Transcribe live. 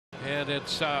And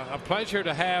it's a pleasure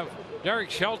to have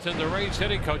Derek Shelton, the Rays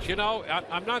hitting coach. You know,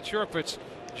 I'm not sure if it's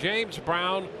James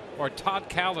Brown or Todd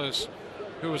Callis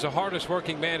who is the hardest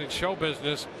working man in show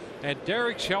business, and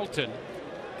Derek Shelton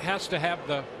has to have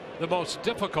the most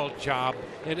difficult job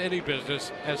in any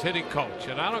business as hitting coach.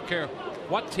 And I don't care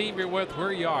what team you're with,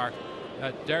 where you are,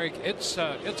 Derek, it's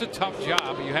a tough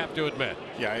job, you have to admit.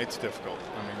 Yeah, it's difficult.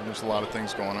 I mean, there's a lot of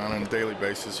things going on a daily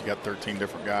basis. You got 13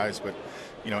 different guys, but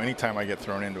you know, anytime I get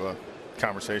thrown into a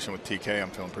conversation with TK, I'm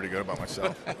feeling pretty good about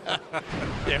myself.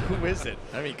 Yeah, who is it?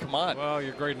 I mean, come on. Well,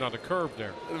 you're grading on the curve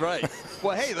there. Right.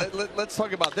 Well, hey, let's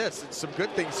talk about this. It's some good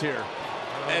things here.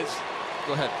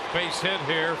 Go ahead. Base hit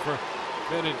here for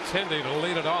Benintendi to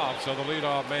lead it off, so the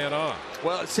leadoff man on.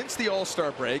 Well, since the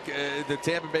All-Star break, the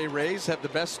Tampa Bay Rays have the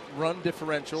best run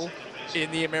differential in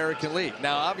the American League.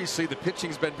 Now, obviously, the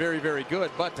pitching's been very, very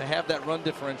good, but to have that run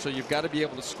differential, you've got to be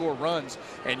able to score runs.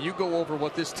 And you go over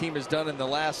what this team has done in the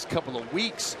last couple of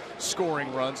weeks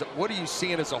scoring runs. What are you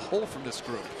seeing as a whole from this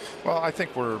group? Well, I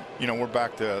think we're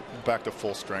back to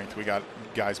full strength. We got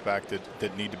guys back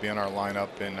that need to be in our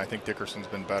lineup, and I think Dickerson's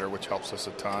been better, which helps us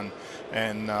a ton.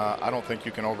 And I don't think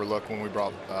you can overlook when we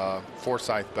brought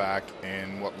Forsythe back,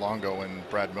 and what Longo and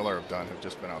Brad Miller have done have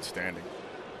just been outstanding.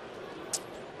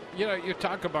 You know, you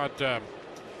talk about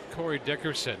Corey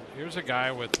Dickerson. Here's a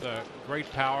guy with great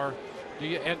power.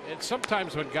 And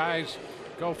sometimes when guys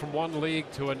go from one league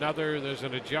to another, there's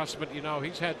an adjustment. You know,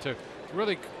 he's had to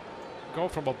really go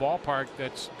from a ballpark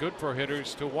that's good for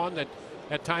hitters to one that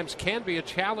at times can be a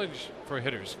challenge for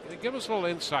hitters. Give us a little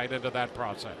insight into that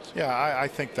process. Yeah, I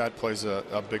think that plays a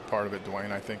big part of it,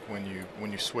 Dwayne. I think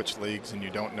when you switch leagues and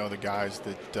you don't know the guys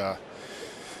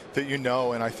that you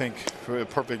know, and I think a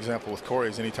perfect example with Corey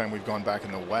is anytime we've gone back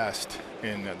in the West,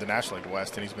 in the National League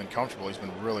West, and he's been comfortable, he's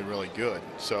been really, really good.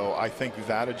 So I think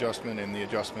that adjustment and the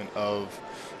adjustment of,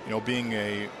 you know, being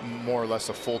a more or less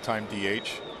a full-time DH,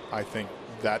 I think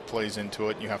that plays into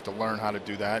it. You have to learn how to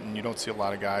do that, and you don't see a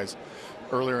lot of guys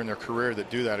earlier in their career that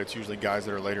do that. It's usually guys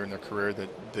that are later in their career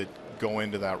that go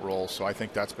into that role. So I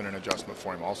think that's been an adjustment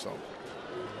for him also.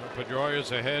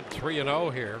 Pedroia's ahead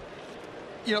 3-0 here.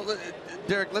 You know,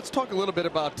 Derek, let's talk a little bit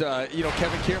about, Kevin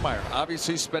Kiermaier.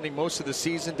 Obviously spending most of the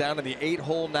season down in the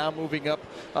 8-hole, now moving up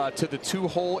to the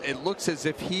 2-hole. It looks as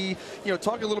if he,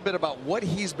 talk a little bit about what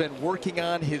he's been working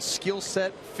on, his skill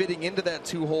set fitting into that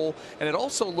 2-hole. And it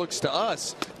also looks to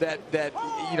us that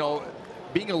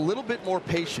being a little bit more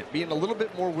patient, being a little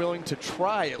bit more willing to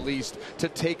try at least to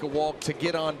take a walk, to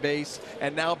get on base,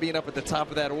 and now being up at the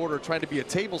top of that order, trying to be a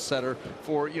table setter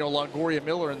for, Longoria,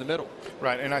 Miller in the middle.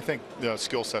 Right, and I think the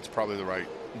skill set's probably the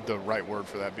right word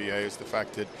for that, BA, is the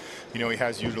fact that, he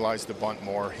has utilized the bunt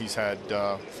more. He's had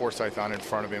Forsythe on in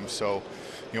front of him, so,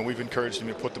 we've encouraged him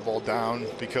to put the ball down,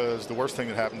 because the worst thing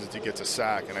that happens is he gets a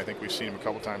sack, and I think we've seen him a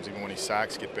couple times, even when he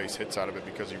sacks, get base hits out of it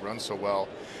because he runs so well.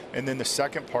 And then the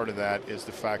second part of that is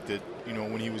the fact that,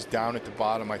 when he was down at the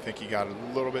bottom, I think he got a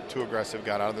little bit too aggressive,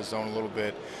 got out of the zone a little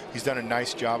bit. He's done a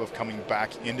nice job of coming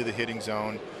back into the hitting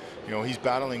zone. He's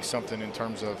battling something in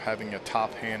terms of having a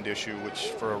top hand issue, which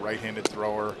for a right-handed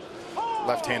thrower,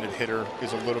 left-handed hitter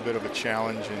is a little bit of a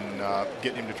challenge, and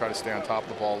getting him to try to stay on top of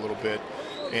the ball a little bit.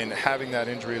 And having that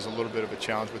injury is a little bit of a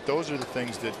challenge. But those are the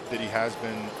things that he has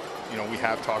been, we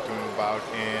have talked to him about.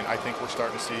 And I think we're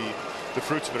starting to see the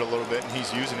fruits of it a little bit, and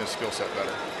he's using his skill set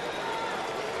better.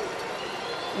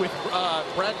 With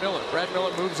Brad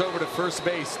Miller moves over to first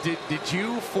base. Did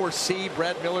you foresee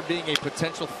Brad Miller being a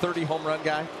potential 30 home run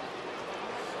guy?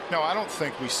 No, I don't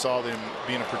think we saw him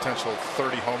being a potential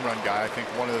 30 home run guy. I think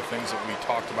one of the things that we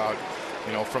talked about,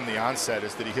 from the onset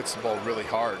is that he hits the ball really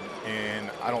hard. And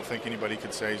I don't think anybody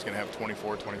could say he's going to have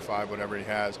 24, 25, whatever he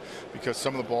has, because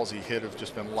some of the balls he hit have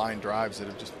just been line drives that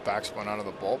have just backspun out of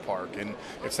the ballpark. And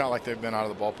it's not like they've been out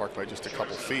of the ballpark by just a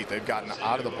couple feet. They've gotten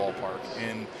out of the ballpark.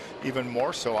 And even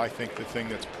more so, I think the thing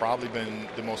that's probably been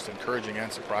the most encouraging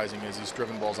and surprising is he's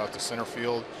driven balls out to center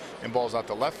field and balls out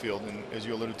to left field. And as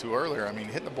you alluded to earlier, I mean,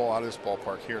 hitting the ball out of this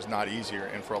ballpark here is not easier.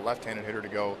 And for a left-handed hitter to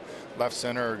go left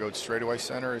center or go straightaway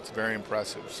center, it's very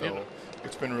impressive. So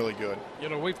it's been really good.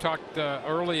 We've talked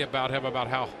early about him, about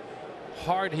how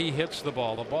hard he hits the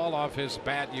ball off his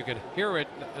bat. You can hear it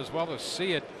as well as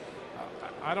see it.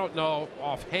 I don't know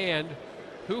offhand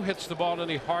who hits the ball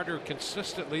any harder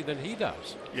consistently than he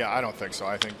does. Yeah, I don't think so.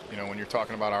 I think, when you're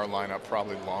talking about our lineup,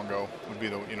 probably Longo would be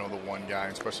the one guy,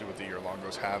 especially with the year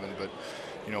Longo's having. But,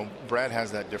 Brad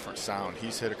has that different sound.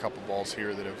 He's hit a couple balls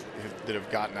here that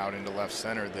have gotten out into left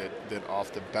center that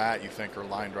off the bat you think are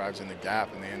line drives in the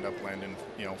gap, and they end up landing,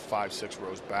 5-6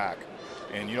 rows back.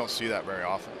 And you don't see that very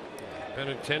often.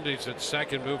 Benintendi's at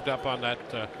second, moved up on that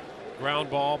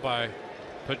ground ball by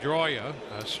Pedroia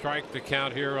strike the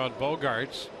count here on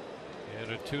Bogarts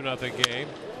in a 2-0 game.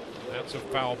 That's a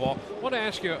foul ball. I want to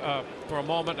ask you for a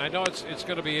moment. I know it's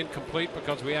going to be incomplete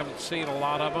because we haven't seen a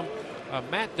lot of them.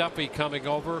 Matt Duffy coming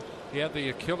over. He had the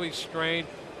Achilles strain.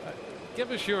 Give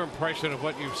us your impression of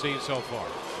what you've seen so far.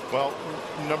 Well,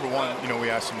 number one, we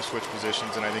asked him to switch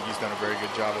positions, and I think he's done a very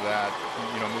good job of that,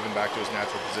 moving back to his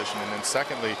natural position. And then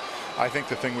secondly, I think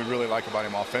the thing we really like about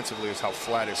him offensively is how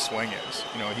flat his swing is.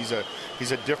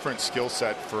 He's a different skill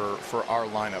set for our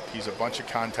lineup. He's a bunch of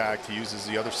contact. He uses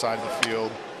the other side of the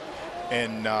field,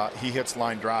 and he hits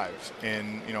line drives.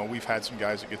 And we've had some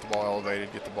guys that get the ball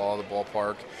elevated, get the ball out of the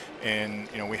ballpark, and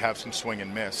we have some swing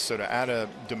and miss. So to add a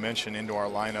dimension into our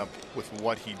lineup with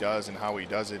what he does and how he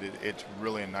does it, it's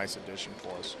really a nice addition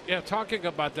for us. Yeah, talking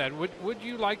about that, would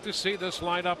you like to see this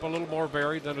lineup a little more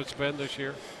varied than it's been this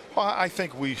year? Well, I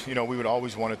think we would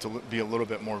always want it to be a little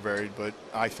bit more varied, but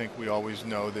I think we always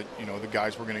know that the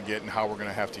guys we're going to get and how we're going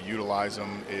to have to utilize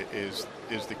them is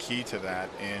the key to that.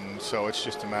 And so it's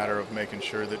just a matter of making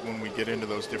sure that when we get into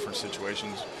those different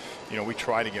situations, we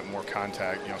try to get more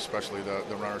contact, especially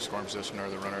the runner scoring position or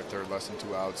the runner at third, less than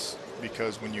 2 outs,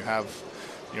 because when you have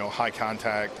high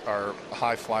contact or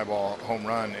high fly ball home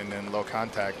run and then low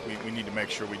contact, we need to make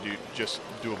sure we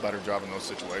do a better job in those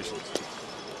situations.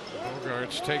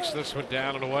 Bogarts takes this one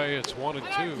down and away. It's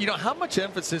 1-2. How much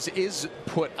emphasis is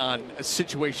put on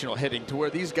situational hitting to where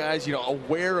these guys,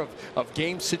 aware of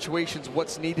game situations,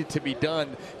 what's needed to be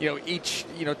done, each,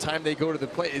 time they go to the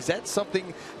plate? Is that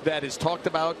something that is talked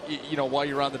about, while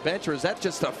you're on the bench, or is that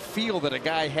just a feel that a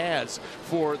guy has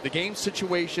for the game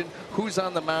situation, who's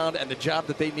on the mound, and the job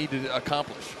that they need to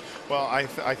accomplish? Well, I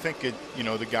think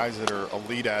the guys that are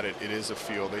elite at it, it is a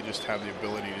feel. They just have the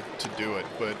ability to do it.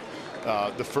 But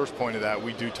the first point of that,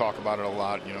 we do talk about it a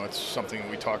lot. It's something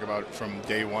we talk about from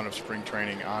day one of spring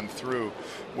training on through.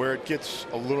 Where it gets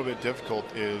a little bit difficult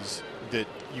is that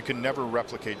you can never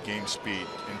replicate game speed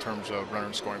in terms of runner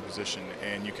and scoring position,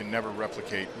 and you can never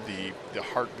replicate the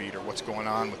heartbeat or what's going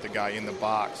on with the guy in the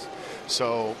box.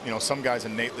 So some guys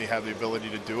innately have the ability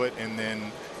to do it, and then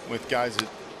with guys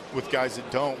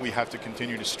that don't, we have to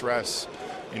continue to stress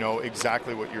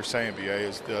exactly what you're saying, BA,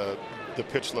 is the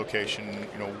pitch location,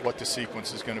 what the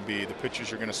sequence is going to be, the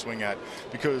pitches you're going to swing at,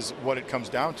 because what it comes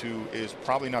down to is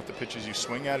probably not the pitches you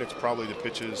swing at, it's probably the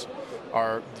pitches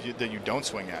that you don't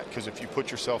swing at. Because if you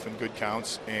put yourself in good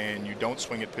counts and you don't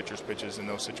swing at pitches in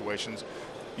those situations,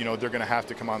 they're going to have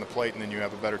to come on the plate, and then you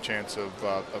have a better chance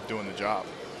of doing the job.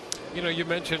 You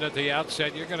mentioned at the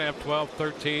outset you're going to have 12,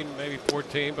 13, maybe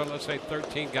 14, but let's say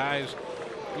 13 guys.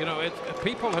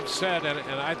 People have said, and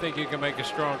I think you can make a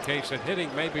strong case, that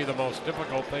hitting may be the most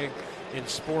difficult thing in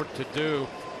sport to do.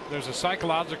 There's a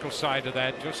psychological side to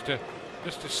that, just to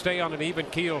stay on an even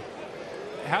keel.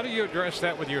 How do you address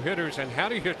that with your hitters, and how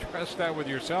do you address that with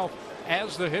yourself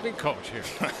as the hitting coach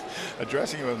here?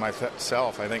 Addressing it with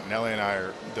myself, I think Nelly and I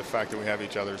are, the fact that we have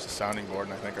each other as a sounding board,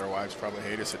 and I think our wives probably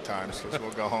hate us at times because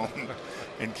we'll go home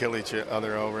and kill each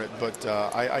other over it. But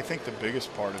I think the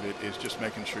biggest part of it is just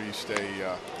making sure you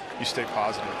stay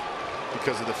positive,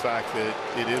 because of the fact that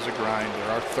it is a grind.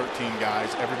 There are 13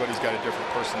 guys. Everybody's got a different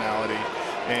personality,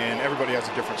 and everybody has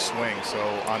a different swing. So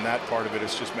on that part of it,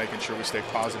 it's just making sure we stay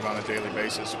positive on a daily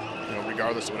basis,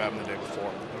 regardless of what happened the day before.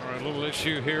 All right, a little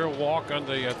issue here. Walk on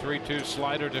the 3-2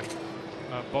 slider to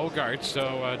Bogarts.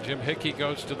 So Jim Hickey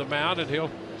goes to the mound, and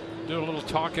he'll do a little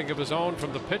talking of his own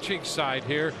from the pitching side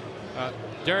here.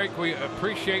 Derek, we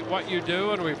appreciate what you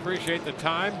do, and we appreciate the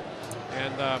time.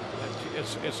 And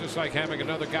it's just like having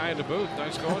another guy in the booth.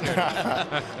 Nice going here.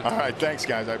 All right, thanks,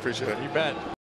 guys. I appreciate it. You bet.